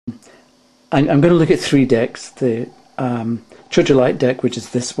I'm going to look at three decks. The Church of Light deck, which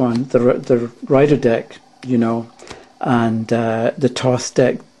is this one, the Rider deck, you know, and the Thoth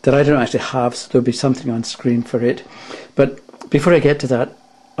deck that I don't actually have, so there'll be something on screen for it. But before I get to that,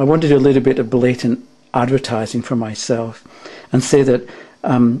 I want to do a little bit of blatant advertising for myself and say that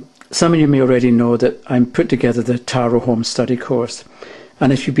some of you may already know that I'm put together the Tarot Home Study course.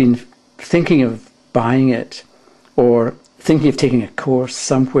 And if you've been thinking of buying it or thinking of taking a course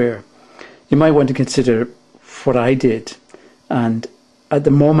somewhere, you might want to consider what I did. And at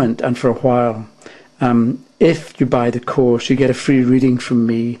the moment and for a while, if you buy the course, you get a free reading from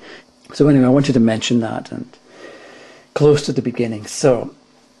me. So anyway, I wanted to mention that and close to the beginning. So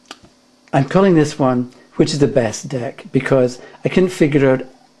I'm calling this one, which is the best deck, because I couldn't figure out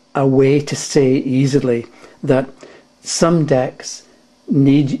a way to say easily that some decks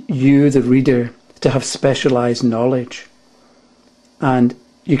need you, the reader, to have specialized knowledge. And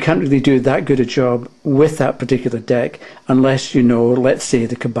you can't really do that good a job with that particular deck unless you know, let's say,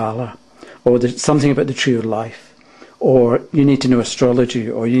 the Kaballah, or something about the Tree of Life, or you need to know astrology,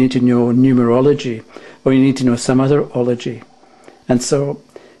 or you need to know numerology, or you need to know some other ology. And so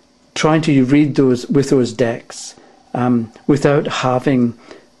trying to read those with those decks without having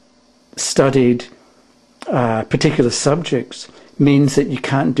studied particular subjects means that you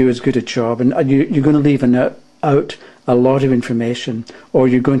can't do as good a job, and you're going to leave out a lot of information, or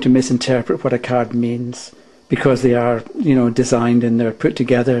you're going to misinterpret what a card means, because they are, you know, designed and they're put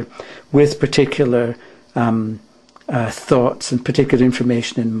together with particular thoughts and particular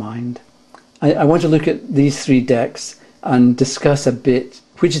information in mind. I want to look at these three decks and discuss a bit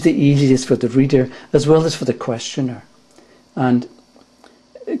which is the easiest for the reader as well as for the questioner. And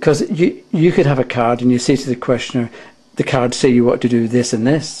because you could have a card and you say to the questioner, the cards say you ought to do this and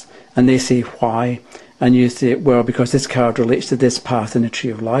this, and they say why, and you say, well, because this card relates to this path in the Tree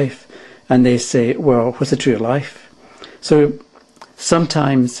of Life, and they say, well, what's the Tree of Life? So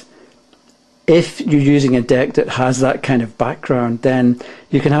sometimes if you're using a deck that has that kind of background, then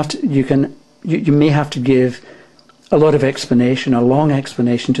you may have to give a lot of explanation, a long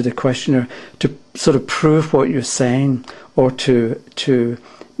explanation to the questioner to sort of prove what you're saying, or to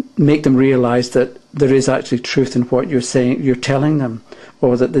make them realize that there is actually truth in what you're saying, you're telling them,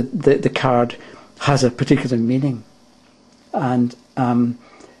 or that the card has a particular meaning. And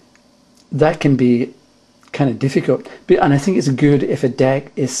that can be kind of difficult. And I think it's good if a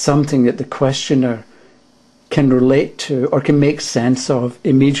deck is something that the questioner can relate to or can make sense of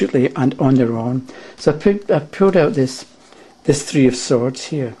immediately and on their own. So I've pulled out this Three of Swords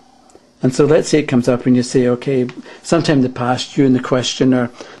here. And so let's say it comes up and you say, okay, sometime in the past, you and the questioner,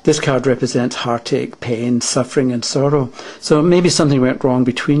 this card represents heartache, pain, suffering and sorrow. So maybe something went wrong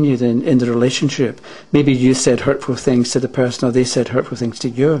between you then in the relationship. Maybe you said hurtful things to the person, or they said hurtful things to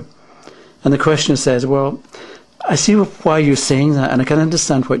you. And the questioner says, well, I see why you're saying that, and I can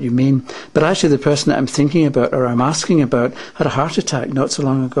understand what you mean, but actually the person that I'm thinking about or I'm asking about had a heart attack not so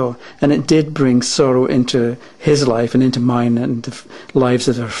long ago, and it did bring sorrow into his life and into mine and the lives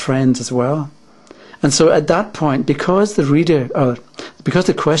of our friends as well. And so at that point, because the reader, or because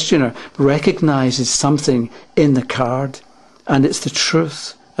the questioner recognizes something in the card, and it's the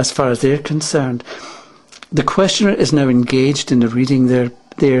truth as far as they're concerned, the questioner is now engaged in the reading.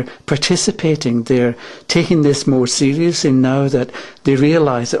 They're participating, they're taking this more seriously now that they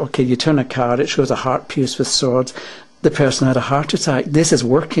realise that, okay, you turn a card, it shows a heart pierced with swords, the person had a heart attack, this is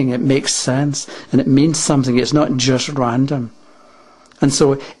working, it makes sense, and it means something, it's not just random. And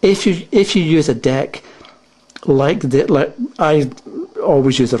so if you use a deck like I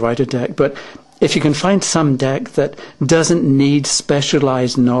always use a Rider deck, but if you can find some deck that doesn't need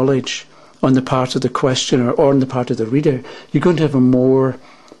specialised knowledge on the part of the questioner or on the part of the reader, you're going to have a more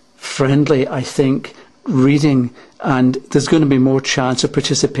friendly, I think, reading, and there's going to be more chance of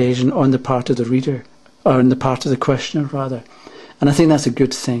participation on the part of the reader, or on the part of the questioner, rather. And I think that's a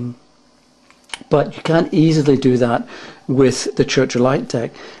good thing. But you can't easily do that with the Church of Light deck.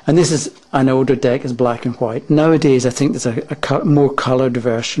 And this is an older deck, it's black and white. Nowadays, I think there's a more coloured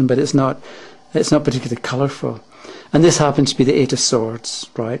version, but it's not particularly colourful. And this happens to be the Eight of Swords,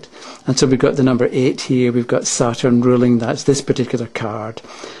 right? And so we've got the number 8 here. We've got Saturn ruling, that's this particular card.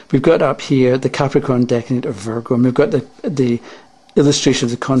 We've got up here the Capricorn decade of Virgo, and we've got the illustration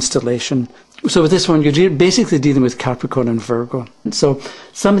of the constellation. So with this one, you're basically dealing with Capricorn and Virgo. So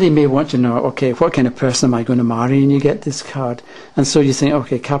somebody may want to know, okay, what kind of person am I going to marry? And you get this card. And so you think,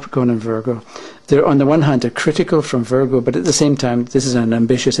 okay, Capricorn and Virgo. They're, on the one hand, they're critical from Virgo, but at the same time, this is an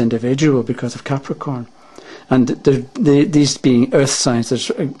ambitious individual because of Capricorn. And these being earth signs,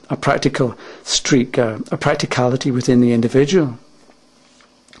 there's a practical streak, a practicality within the individual.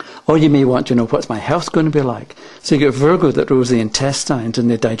 Or you may want to know, what's my health going to be like? So you get Virgo that rules the intestines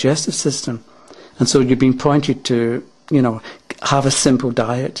and the digestive system. And so you're being pointed to, have a simple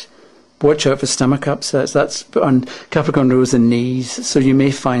diet. Watch out for stomach upsets. That's on Capricorn rules the knees. So you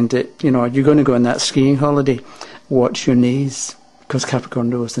may find that, you're going to go on that skiing holiday. Watch your knees, because Capricorn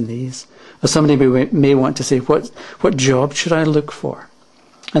rules the knees. Or somebody may want to say, what job should I look for?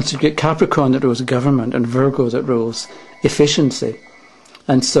 And so you get Capricorn that rules government and Virgo that rules efficiency.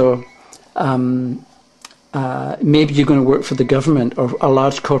 And so maybe you're going to work for the government or a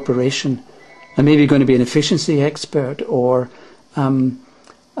large corporation, and maybe you're going to be an efficiency expert, or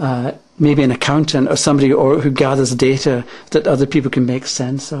maybe an accountant, or somebody who gathers data that other people can make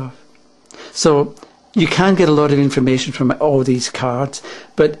sense of. So you can get a lot of information from all these cards,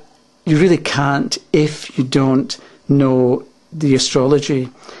 but you really can't if you don't know the astrology.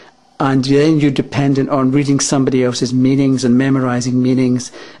 And then you're dependent on reading somebody else's meanings and memorizing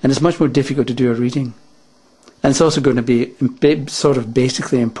meanings, and it's much more difficult to do a reading. And it's also going to be sort of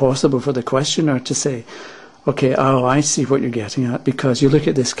basically impossible for the questioner to say, okay, I see what you're getting at, because you look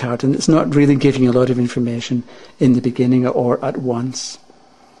at this card and it's not really giving you a lot of information in the beginning or at once.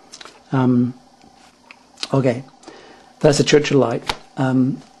 Okay, that's the Church of Light.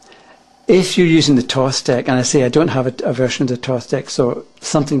 If you're using the Thoth deck, and I say I don't have a version of the Thoth deck, so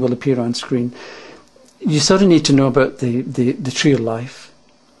something will appear on screen, you sort of need to know about the Tree of Life.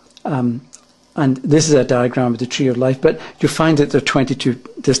 And this is a diagram of the Tree of Life, but you'll find that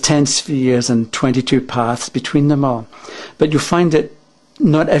there's 10 spheres and 22 paths between them all. But you'll find that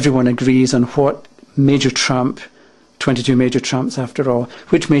not everyone agrees on what major trump, 22 major trumps after all,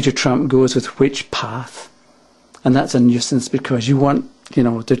 which major trump goes with which path. And that's a nuisance, because you want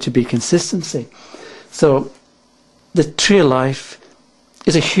there to be consistency. So the Tree of Life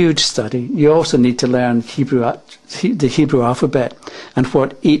is a huge study. You also need to learn the Hebrew alphabet, and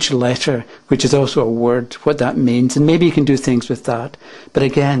what each letter, which is also a word, what that means. And maybe you can do things with that. But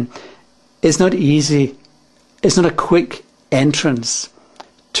again, it's not easy. It's not a quick entrance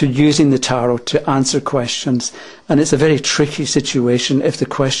to using the tarot to answer questions. And it's a very tricky situation if the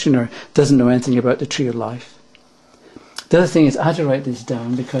questioner doesn't know anything about the Tree of Life. The other thing is, I had to write this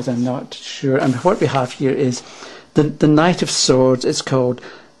down because I'm not sure. And what we have here is the Knight of Swords. It's called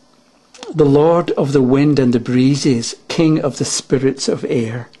the Lord of the Wind and the Breezes, King of the Spirits of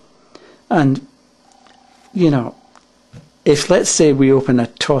Air. And, if let's say we open a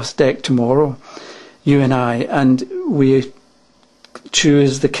Thoth deck tomorrow, you and I, and we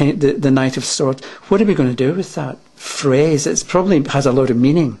choose the Knight of Swords, what are we going to do with that phrase? It probably has a lot of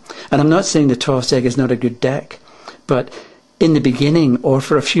meaning. And I'm not saying the Thoth deck is not a good deck, but in the beginning or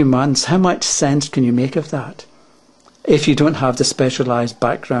for a few months, how much sense can you make of that if you don't have the specialised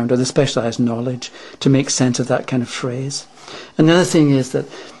background or the specialised knowledge to make sense of that kind of phrase? And the other thing is that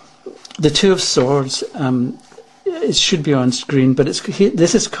the Two of Swords, it should be on screen, but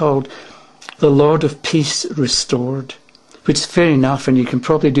this is called the Lord of Peace Restored, which is fair enough, and you can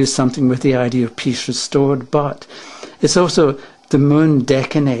probably do something with the idea of peace restored, but it's also the moon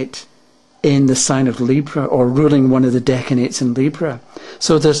decanate in the sign of Libra, or ruling one of the decanates in Libra.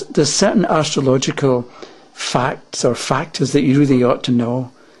 So there's certain astrological facts or factors that you really ought to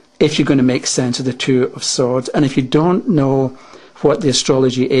know if you're going to make sense of the Two of Swords. And if you don't know what the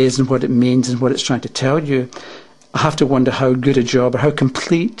astrology is and what it means and what it's trying to tell you, I have to wonder how good a job or how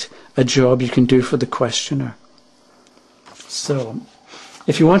complete a job you can do for the questioner. So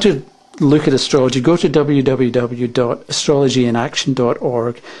if you want to look at astrology, go to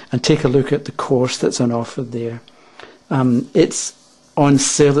www.astrologyinaction.org and take a look at the course that's on offer there. It's on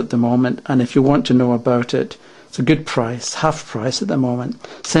sale at the moment, and if you want to know about it, it's a good price, half price at the moment.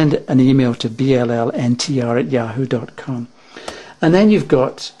 Send an email to bllntr@yahoo.com. And then you've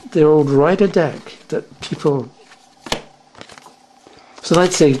got the old rider deck that people... So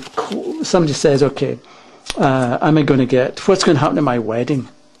let's say somebody says, okay, what's going to happen at my wedding?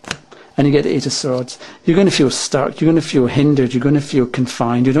 And you get the Eight of Swords. You're going to feel stuck, you're going to feel hindered, you're going to feel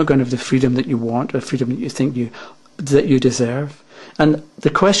confined, you're not going to have the freedom that you want or the freedom that you think that you deserve. And the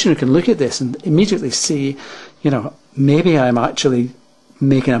questioner can look at this and immediately see, maybe I'm actually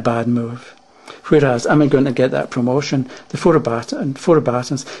making a bad move. Whereas, am I going to get that promotion? The Four of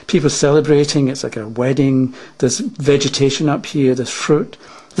Batons, people celebrating, it's like a wedding, there's vegetation up here, there's fruit.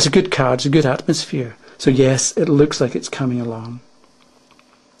 It's a good card, it's a good atmosphere. So yes, it looks like it's coming along.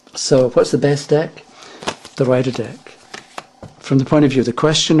 So what's the best deck? The rider deck. From the point of view of the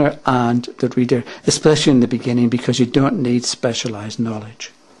questioner and the reader, especially in the beginning, because you don't need specialised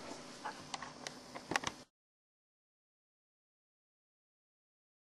knowledge.